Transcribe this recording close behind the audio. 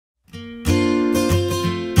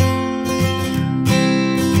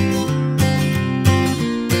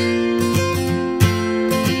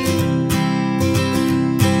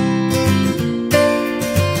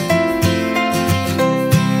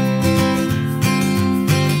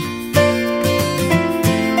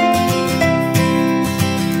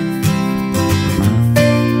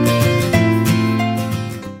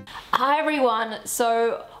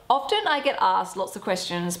get asked lots of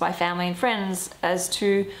questions by family and friends as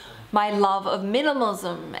to my love of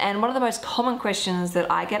minimalism, and one of the most common questions that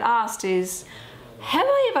I get asked is, have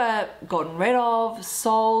I ever gotten rid of,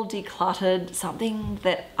 sold, decluttered something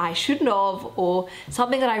that I shouldn't have, or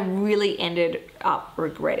something that I really ended up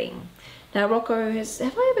regretting? Now, Rocco,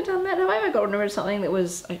 have I ever done that? Have I ever gotten rid of something that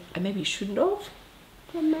was I maybe shouldn't have?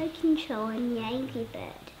 The remote control and the Angry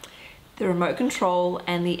Bird. The remote control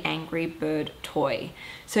and the Angry Bird toy.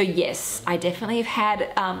 So yes, I definitely have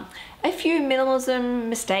had a few minimalism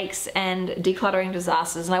mistakes and decluttering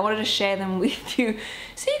disasters, and I wanted to share them with you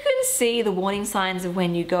so you can see the warning signs of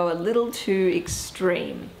when you go a little too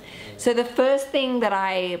extreme. So the first thing that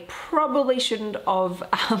I probably shouldn't have,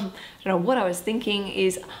 I don't know what I was thinking,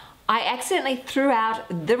 is I accidentally threw out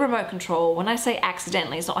the remote control. When I say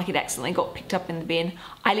accidentally, it's not like it accidentally got picked up in the bin.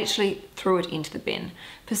 I literally threw it into the bin.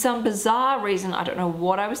 For some bizarre reason, I don't know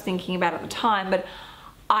what I was thinking about at the time, but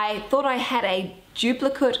I thought I had a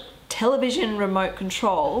duplicate television remote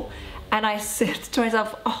control, and I said to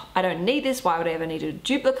myself, oh, I don't need this. Why would I ever need a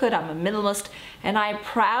duplicate? I'm a minimalist. And I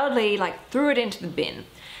proudly threw it into the bin.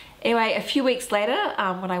 Anyway, a few weeks later,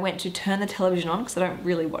 when I went to turn the television on, because I don't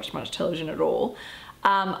really watch much television at all,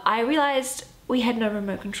 I realized we had no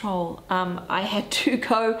remote control. I had to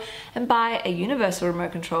go and buy a universal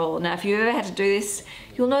remote control. Now, if you've ever had to do this,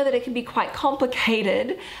 you'll know that it can be quite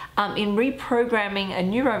complicated in reprogramming a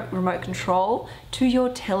new remote control to your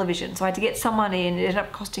television. So I had to get someone in. It ended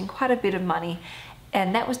up costing quite a bit of money.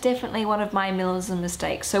 And that was definitely one of my minimalism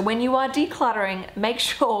mistakes. So when you are decluttering, make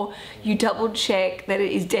sure you double check that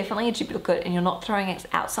it is definitely a duplicate and you're not throwing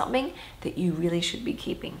out something that you really should be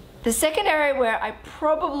keeping. The second area where I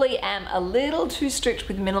probably am a little too strict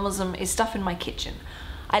with minimalism is stuff in my kitchen.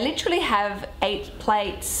 I literally have 8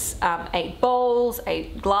 plates, 8 bowls,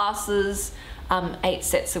 8 glasses, 8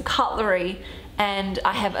 sets of cutlery, and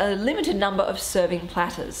I have a limited number of serving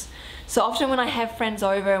platters. So often when I have friends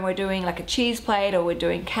over and we're doing like a cheese plate or we're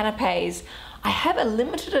doing canapes, I have a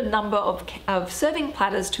limited number of serving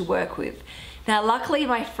platters to work with. Now, luckily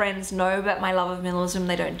my friends know about my love of minimalism.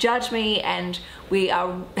 They don't judge me, and we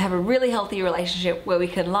have a really healthy relationship where we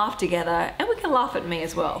can laugh together and we can laugh at me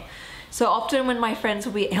as well. So often when my friends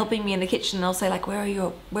will be helping me in the kitchen, they'll say like, where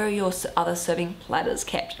are your other serving platters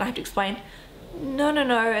kept? And I have to explain, no.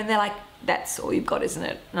 And they're like, that's all you've got, isn't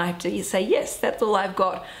it? And I have to say, yes, that's all I've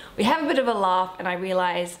got. We have a bit of a laugh, and I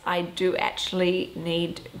realize I do actually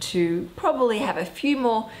need to probably have a few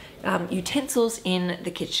more utensils in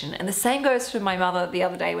the kitchen. And the same goes for my mother the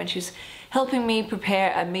other day when she was helping me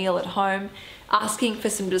prepare a meal at home, asking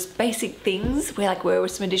for some just basic things, where were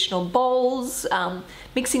some additional bowls,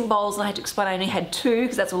 mixing bowls, and I had to explain I only had 2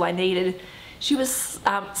 because that's all I needed. She was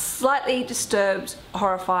slightly disturbed,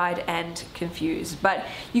 horrified, and confused. But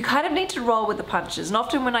you kind of need to roll with the punches. And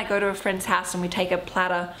often when I go to a friend's house and we take a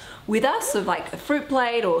platter with us of like a fruit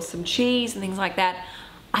plate or some cheese and things like that,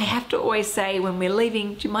 I have to always say when we're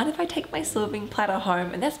leaving, do you mind if I take my serving platter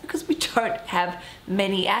home? And that's because we don't have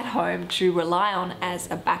many at home to rely on as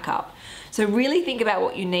a backup. So really think about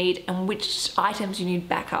what you need and which items you need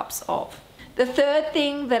backups of. The third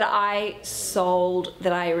thing that I sold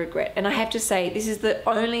that I regret, and I have to say this is the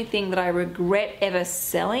only thing that I regret ever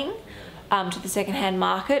selling to the secondhand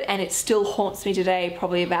market, and it still haunts me today,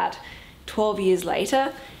 probably about 12 years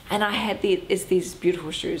later. And I had these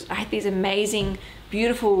beautiful shoes. I had these amazing,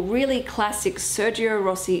 beautiful, really classic Sergio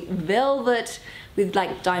Rossi velvet with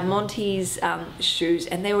like Diamante's shoes,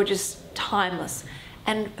 and they were just timeless.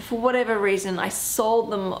 And for whatever reason, I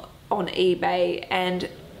sold them on eBay, and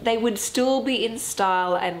they would still be in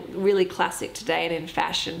style and really classic today and in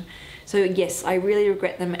fashion. So yes, I really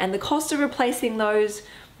regret them. And the cost of replacing those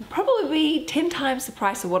would probably be 10 times the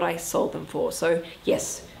price of what I sold them for. So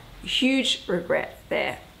yes, huge regret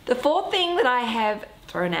there. The fourth thing that I have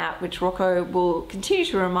thrown out, which Rocco will continue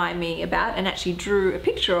to remind me about and actually drew a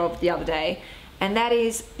picture of the other day, and that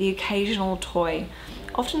is the occasional toy.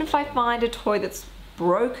 Often if I find a toy that's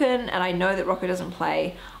broken and I know that Rocco doesn't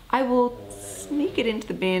play, I will sneak it into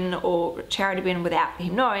the bin or charity bin without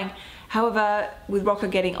him knowing. However, with Rocco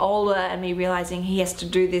getting older and me realizing he has to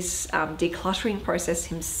do this decluttering process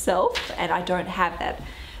himself, and I don't have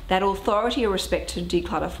that authority or respect to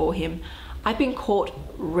declutter for him, I've been caught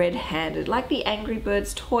red-handed. Like the Angry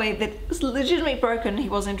Birds toy that was legitimately broken, he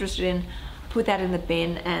wasn't interested in, put that in the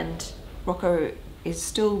bin, and Rocco is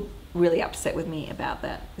still really upset with me about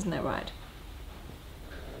that. Isn't that right?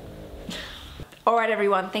 Alright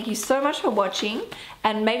everyone, thank you so much for watching,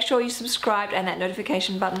 and make sure you subscribe and that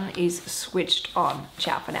notification button is switched on.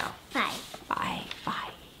 Ciao for now. Bye.